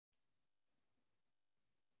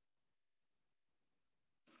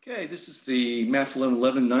Okay, this is the Math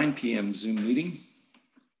 1111 9 p.m. Zoom meeting,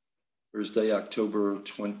 Thursday, October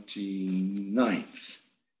 29th.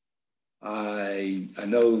 I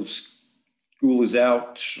know school is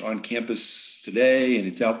out on campus today and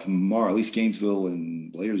it's out tomorrow, at least Gainesville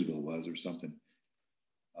and Blairsville was or something.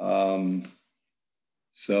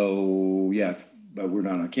 So yeah, but we're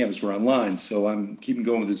not on campus, we're online. So I'm keeping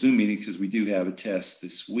going with the Zoom meeting because we do have a test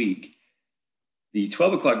this week. The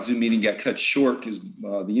 12 o'clock Zoom meeting got cut short because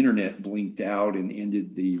the internet blinked out and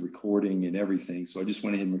ended the recording and everything. So I just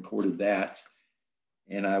went ahead and recorded that.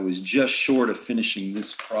 And I was just short of finishing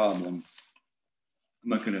this problem. I'm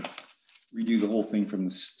not going to redo the whole thing from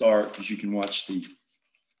the start because you can watch the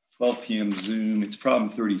 12 p.m. Zoom. It's problem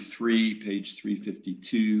 33, page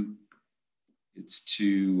 352. It's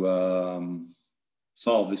to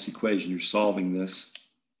solve this equation. You're solving this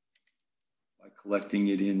collecting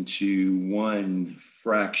it into one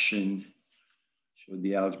fraction. Showed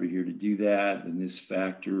the algebra here to do that. And this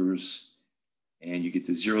factors, and you get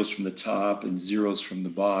the zeros from the top and zeros from the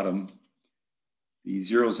bottom. The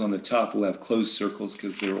zeros on the top will have closed circles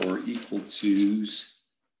because they're or equal to's,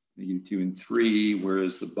 -2 and 3,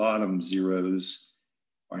 whereas the bottom zeros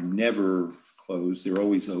are never closed. They're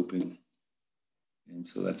always open. And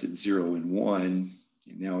so that's at 0 and 1.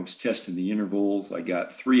 And now I was testing the intervals. I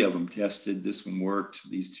got 3 of them tested. This one worked.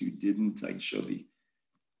 These 2 didn't. I can show the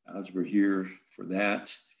algebra here for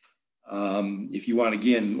that. If you want,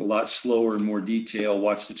 again, a lot slower and more detail,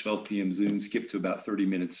 watch the 12 p.m. Zoom. Skip to about 30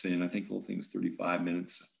 minutes in. I think the whole thing was 35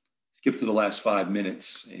 minutes. Skip to the last 5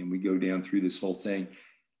 minutes, and we go down through this whole thing.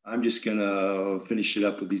 I'm just going to finish it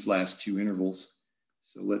up with these last 2 intervals.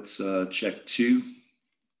 So let's check 2.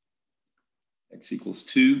 X equals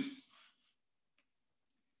 2.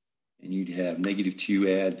 And you'd have -2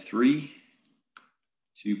 add 3,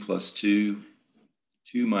 2 plus 2,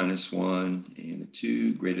 2 minus 1, and a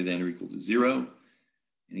 2 greater than or equal to 0.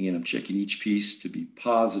 And again, I'm checking each piece to be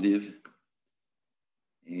positive.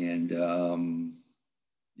 And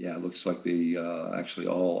yeah, it looks like they actually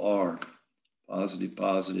all are positive,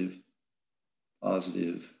 positive,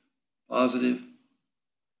 positive, positive.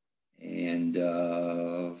 And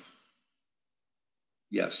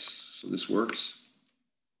yes, so this works.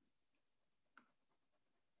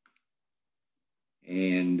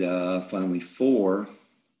 And finally 4,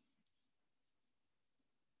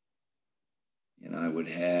 and I would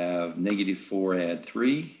have -4 add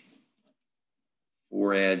 3,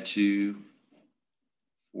 4 add 2,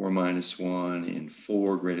 4 minus 1, and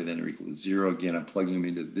 4 greater than or equal to 0. Again, I'm plugging them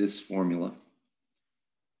into this formula.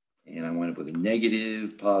 And I went up with a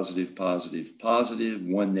negative, positive, positive, positive.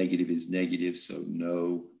 1 negative is negative, so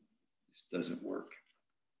no, this doesn't work.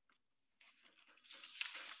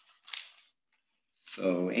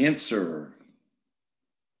 So answer.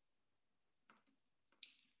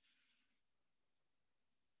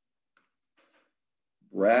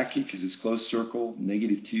 Bracket, because it's closed circle,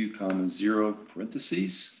 -2 comma 0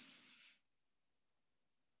 parentheses.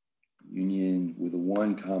 Union with a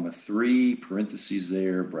 1 comma 3 parentheses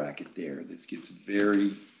there, bracket there. This gets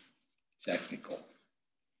very technical.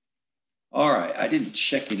 All right, I didn't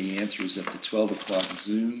check any answers at the 12 o'clock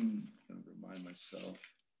Zoom. I'm going to remind myself.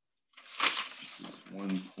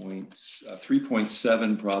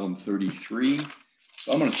 3.7, problem 33.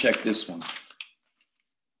 So I'm going to check this one.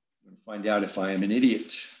 I'm going to find out if I am an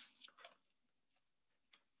idiot.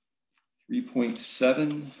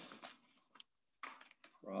 3.7,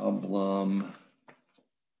 problem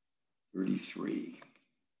 33.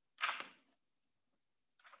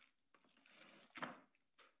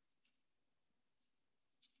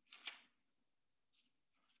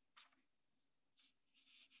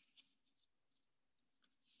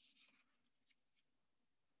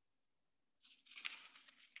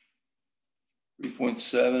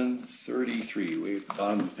 .733, way at the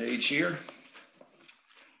bottom of the page here.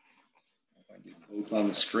 If I get both on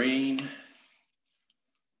the screen.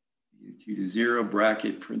 -2 to 0,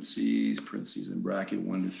 bracket, parentheses, parentheses, and bracket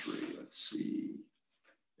 1 to 3. Let's see.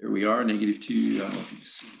 There we are, -2, I don't know if you can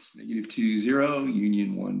see this. -2, 0,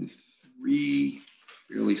 union 1 to 3.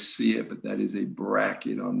 Barely see it, but that is a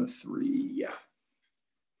bracket on the 3, yeah.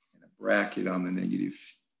 And a bracket on the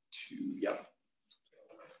 -2, yeah.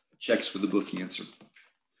 Checks for the book answer.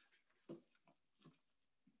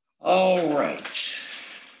 All right.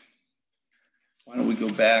 Why don't we go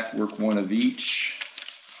back, work one of each.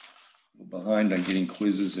 We're behind on getting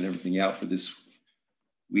quizzes and everything out for this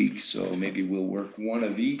week, so maybe we'll work one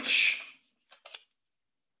of each.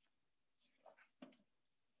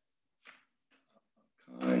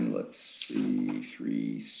 Let's see,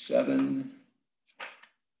 3.7.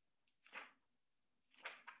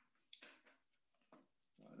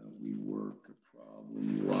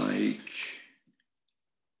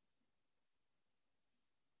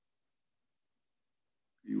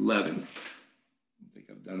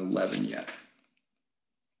 11 yet.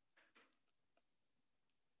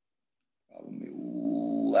 Problem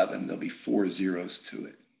 11, there'll be 4 zeros to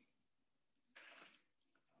it.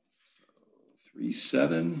 So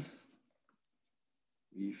 37,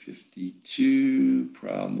 352,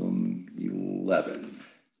 problem 11.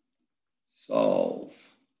 Solve.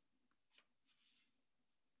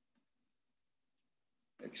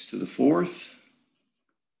 X to the fourth,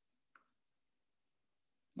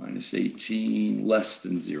 minus 18, less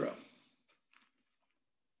than 0.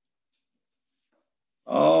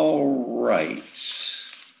 All right.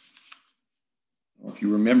 I don't know if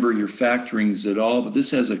you remember your factorings at all, but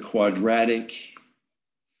this has a quadratic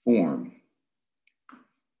form.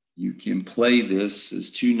 You can play this as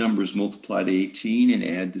two numbers multiply to 18 and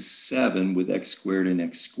add to 7 with x squared and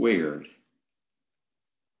x squared.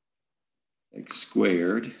 X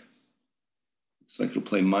squared, looks like it'll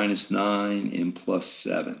play minus 9 and plus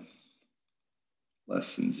 7,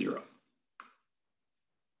 less than 0.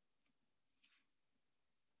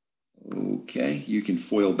 Okay, you can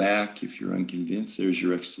FOIL back if you're unconvinced. There's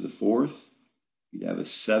your x to the fourth. You'd have a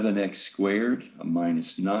 7x squared, a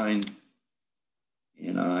minus 9,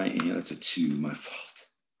 and that's a 2, my fault.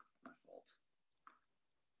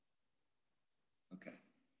 Okay,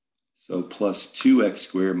 so plus 2x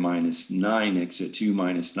squared minus 9x, so 2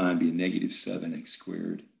 minus 9 be a negative 7x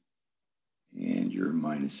squared, and you're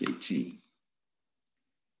minus 18.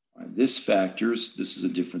 All right, this factors, this is a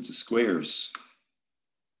difference of squares.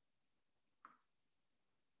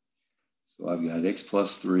 So I've got x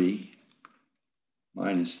plus 3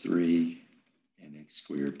 minus 3 and x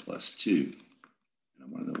squared plus 2. And I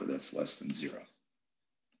want to know whether that's less than 0.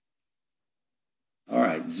 All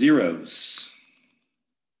right, zeros.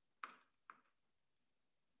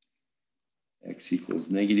 X equals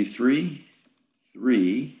negative 3,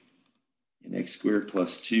 3, and x squared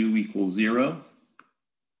plus 2 equals 0.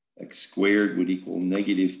 X squared would equal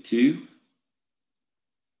negative 2.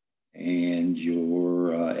 And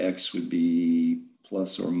your x would be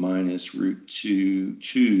plus or minus root 2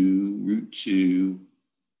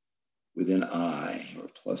 with an I, or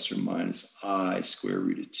plus or minus I square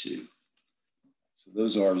root of 2. So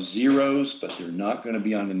those are zeros, but they're not going to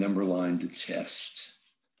be on the number line to test.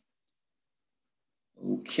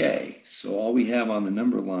 Okay, so all we have on the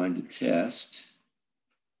number line to test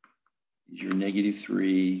is your negative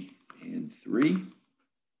 3 and 3.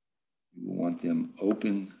 We will want them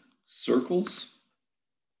open circles,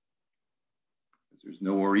 because there's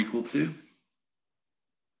no or equal to.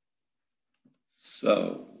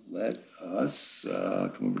 So let us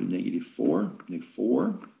come over to negative 4, negative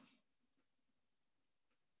 4,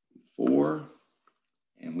 4,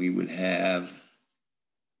 and we would have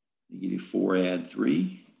negative 4 add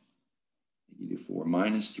 3, negative 4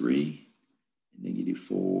 minus 3, and negative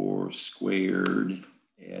 4 squared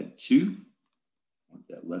add 2. I want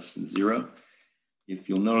that less than 0. If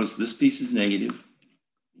you'll notice, this piece is negative.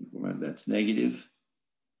 That's negative.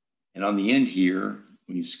 And on the end here,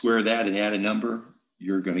 when you square that and add a number,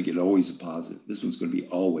 you're going to get always a positive. This one's going to be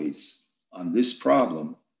always, on this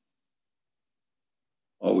problem,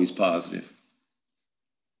 always positive.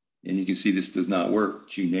 And you can see this does not work.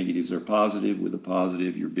 Two negatives are positive. With a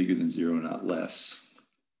positive, you're bigger than 0, not less.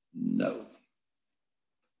 No.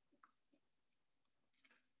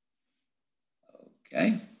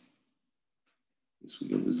 Okay. This will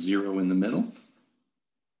go with 0 in the middle.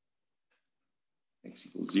 X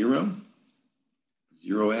equals 0.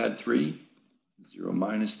 0 add 3. 0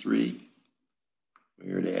 minus 3.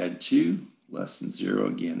 Squared add 2. Less than 0.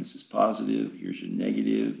 Again, this is positive. Here's your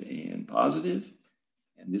negative and positive.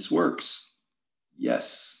 And this works.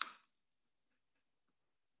 Yes.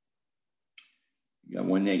 You got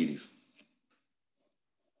one negative.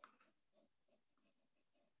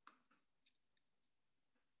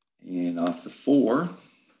 And off the 4,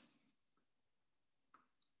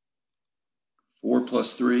 4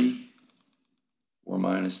 plus 3, 4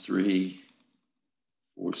 minus 3,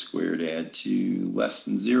 4 squared add 2, less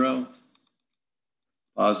than 0.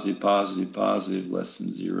 Positive, positive, positive, less than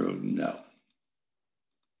 0, no.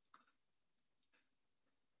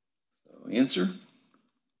 So answer,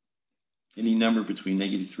 any number between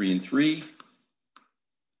negative 3 and 3.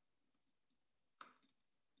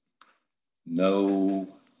 No.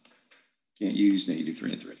 Can't use negative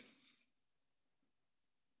 3 and 3.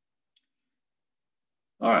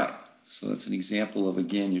 All right, so that's an example of,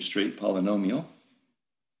 again, your straight polynomial.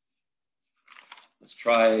 Let's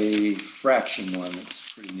try a fraction one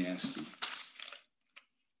that's pretty nasty.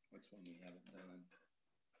 What's one we haven't done?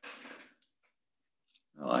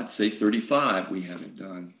 Well, I'd say 35 we haven't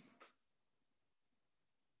done.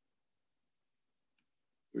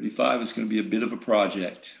 35 is going to be a bit of a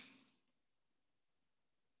project.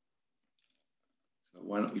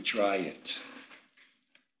 why don't we try it?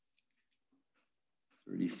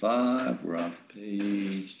 35, we're off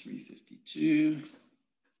page 352.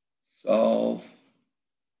 Solve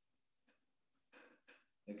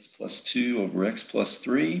x plus 2 over x plus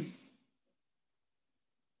 3.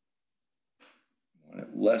 Want it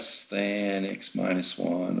less than x minus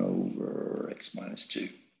 1 over x minus 2.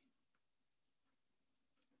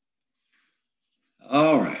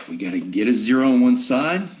 All right, we got to get a 0 on one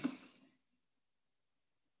side.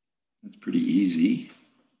 That's pretty easy.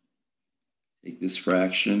 Take this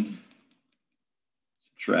fraction,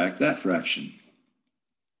 subtract that fraction,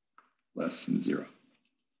 less than 0.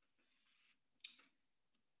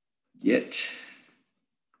 Get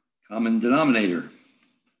common denominator.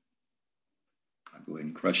 I'll go ahead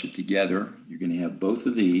and crush it together. You're going to have both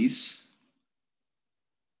of these.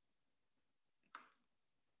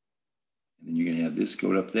 And then you're going to have this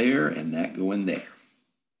go up there and that go in there.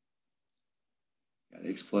 Got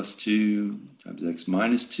x plus 2 times x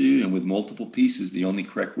minus 2. And with multiple pieces, the only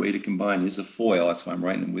correct way to combine is a FOIL. That's why I'm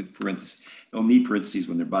writing them with parentheses. Don't need parentheses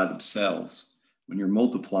when they're by themselves. When you're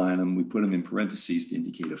multiplying them, we put them in parentheses to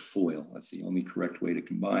indicate a FOIL. That's the only correct way to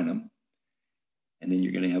combine them. And then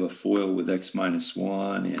you're going to have a FOIL with x minus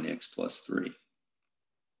 1 and x plus 3.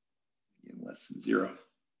 Again, less than 0.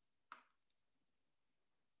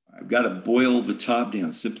 I've got to boil the top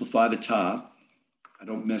down, simplify the top. I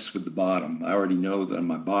don't mess with the bottom. I already know that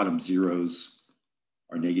my bottom zeros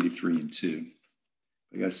are negative 3 and 2.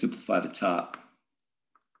 I got to simplify the top.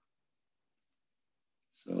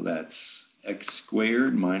 So that's x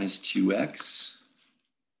squared minus 2x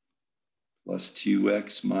plus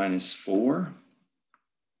 2x minus 4.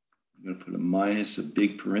 I'm going to put a minus of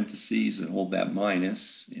big parentheses and hold that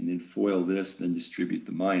minus, and then FOIL this, then distribute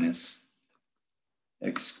the minus.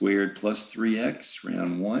 X squared plus 3x,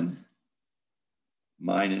 round 1.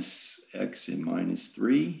 Minus x and minus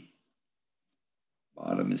 3.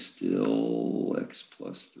 Bottom is still x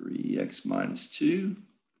plus 3, x minus 2.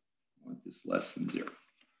 I want this less than 0.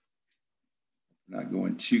 Not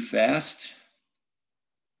going too fast.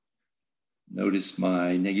 Notice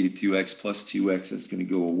my negative 2x plus 2x, that's going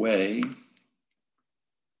to go away.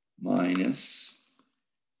 Minus,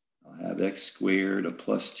 I'll have x squared, a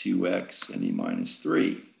plus 2x, and a minus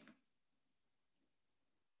 3.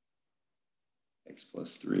 X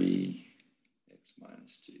plus 3, x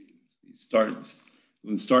minus 2. It's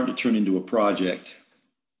starting to turn into a project.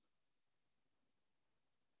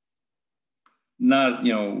 Not,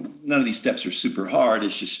 none of these steps are super hard.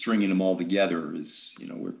 It's just stringing them all together is,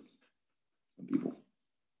 where some people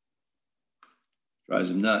drives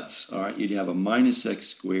them nuts. All right, you'd have a minus x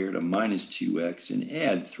squared, a minus 2x, and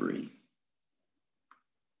add 3.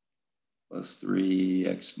 Plus 3,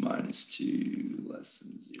 x minus 2, less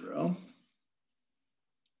than 0.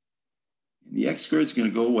 And the x squared is going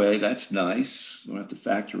to go away. That's nice. Don't have to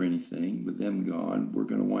factor anything. With them gone, we're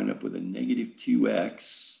going to wind up with a negative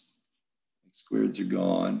 2x. X squareds are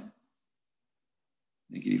gone.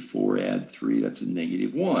 Negative 4, add 3, that's a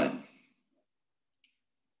negative 1.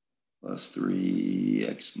 Plus 3,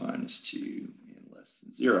 x minus 2, and less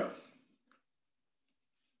than 0.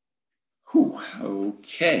 Whew,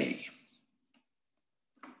 okay.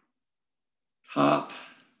 Top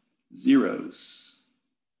zeros.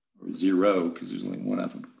 Or 0, because there's only one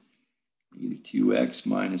of them. Negative 2x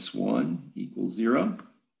minus 1 equals 0.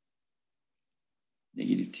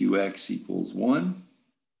 Negative 2x equals 1.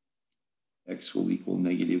 X will equal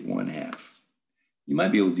negative 1/2. You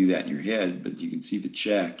might be able to do that in your head, but you can see the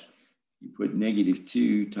check. You put negative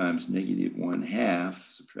 2 times negative 1/2,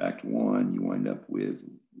 subtract 1, you wind up with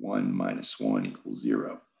 1 minus 1 equals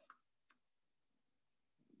 0.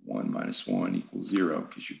 1 minus 1 equals 0,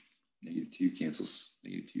 because your negative 2 cancels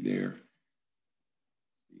negative 2 there.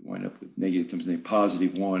 You wind up with negative times negative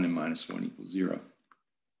positive 1 and minus 1 equals 0.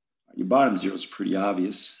 Your bottom 0 is pretty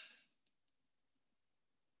obvious.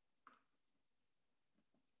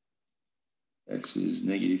 X is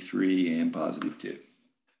negative 3 and positive 2.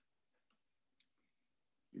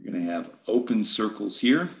 You're going to have open circles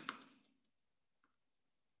here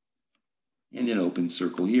and an open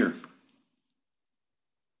circle here.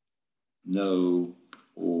 No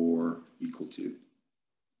or equal to.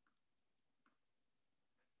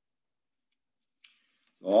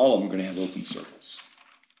 So all of them are going to have open circles.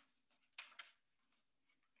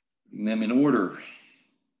 Putting them in order.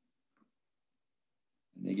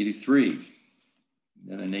 A negative 3,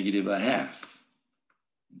 then a negative 1/2,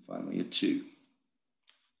 and finally a 2.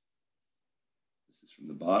 This is from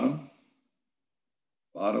the bottom,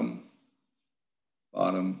 bottom,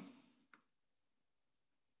 bottom,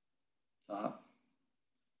 top.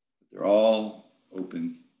 But they're all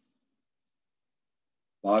open.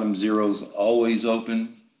 Bottom zero is always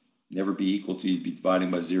open, never be equal to, you'd be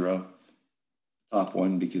dividing by 0. Top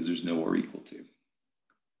one because there's nowhere equal to.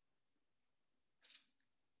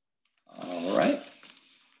 All right.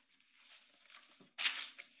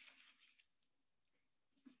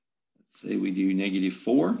 Let's say we do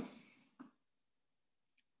 -4.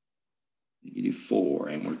 -4,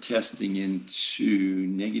 and we're testing into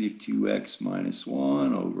 -2x minus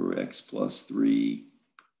 1 over x plus 3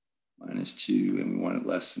 minus 2, and we want it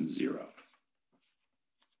less than 0.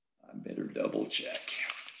 I better double check.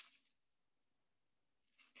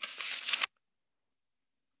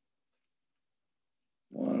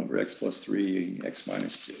 X plus 3, x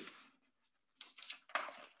minus 2.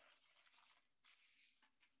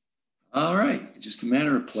 All right, just a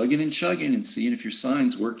matter of plugging and chugging and seeing if your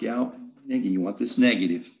signs work out. You want this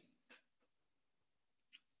negative.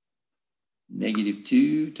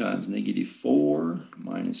 -2 times -4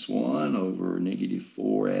 minus 1 over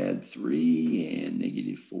 -4 add 3 and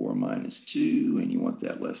 -4 minus 2, and you want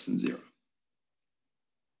that less than 0.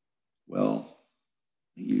 Well,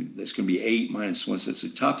 that's going to be 8 minus 1, so the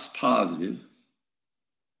top's positive.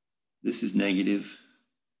 This is negative,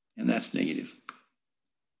 and that's negative.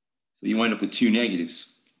 So you wind up with 2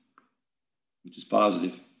 negatives, which is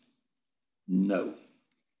positive. No.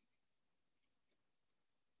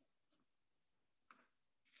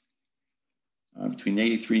 Between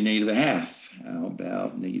 -3 and -1/2, how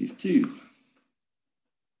about -2?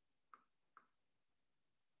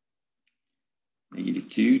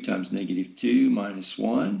 -2 times -2 minus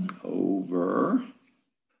 1 over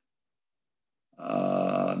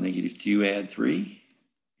 -2 add 3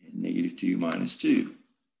 and -2 minus 2.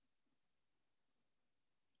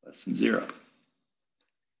 Less than 0.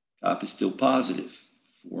 Top is still positive.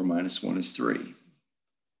 4 minus 1 is 3.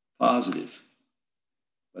 Positive.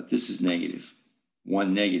 But this is negative.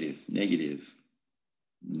 1 negative. Negative.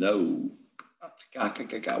 No.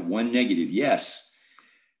 Got 1 negative. Yes.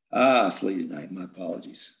 It's late at night. My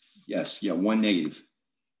apologies. Yes. Yeah, 1 negative.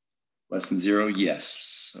 Less than 0. Yes.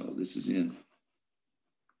 So this is in.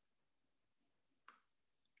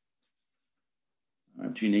 All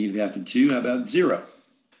right, between -1/2 and 2, how about 0?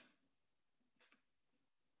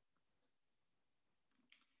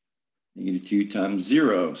 -2 times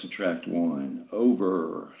 0, subtract 1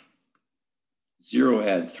 over 0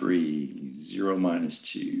 add 3, 0 minus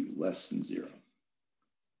 2, less than 0.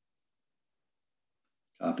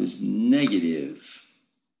 Top is negative.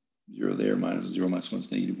 0 there, minus 0 minus 1 is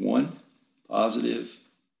 -1. Positive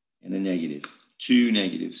and a negative. 2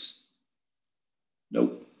 negatives.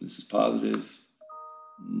 Nope, this is positive.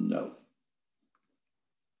 No.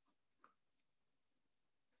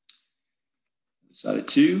 Side of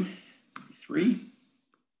 2, 3.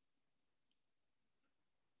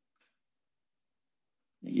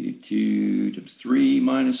 -2 times 3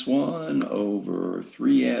 minus 1 over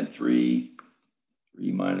 3 add 3,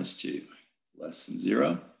 3 minus 2, less than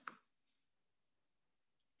 0.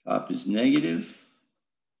 Top is negative,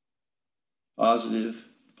 positive,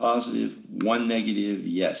 positive, 1 negative,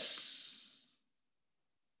 yes.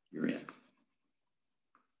 You're in.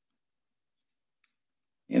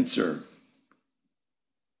 Answer.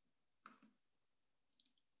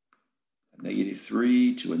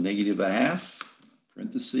 -3 to a -1/2,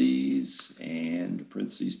 parentheses, and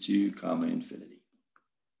parentheses 2, comma, infinity.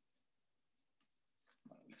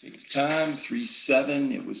 We take the time,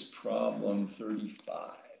 3-7, it was problem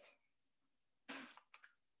 35.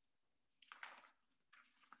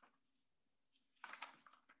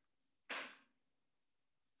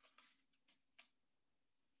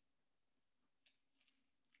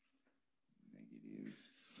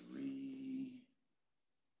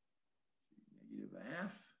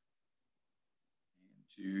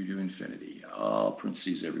 To infinity, all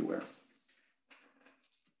parentheses everywhere.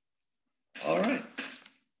 All right.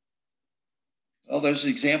 Well, there's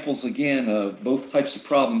examples again of both types of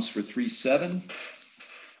problems for 3-7.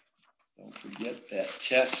 Don't forget that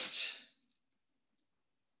test.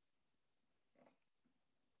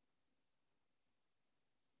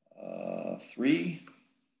 Three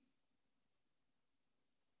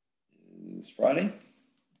is Friday,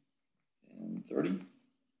 10:30.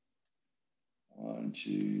 1,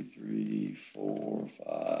 2, 3, 4,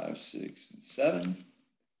 5, 6, and 7.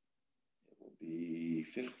 It will be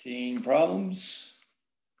 15 problems,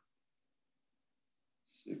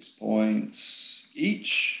 6 points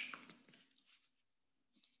each.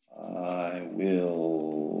 I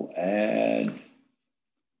will add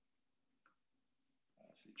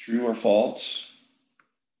true or false,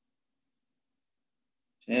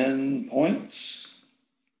 10 points.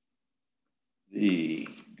 The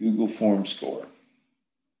Google form score.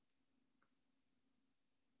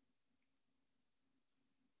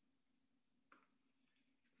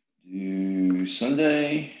 do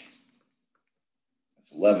Sunday.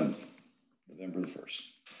 That's 11, November the 1st.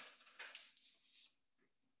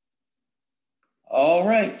 All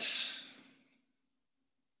right.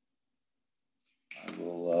 I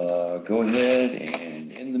will go ahead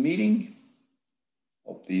and end the meeting.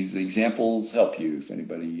 Hope these examples help you if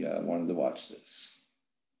anybody wanted to watch this.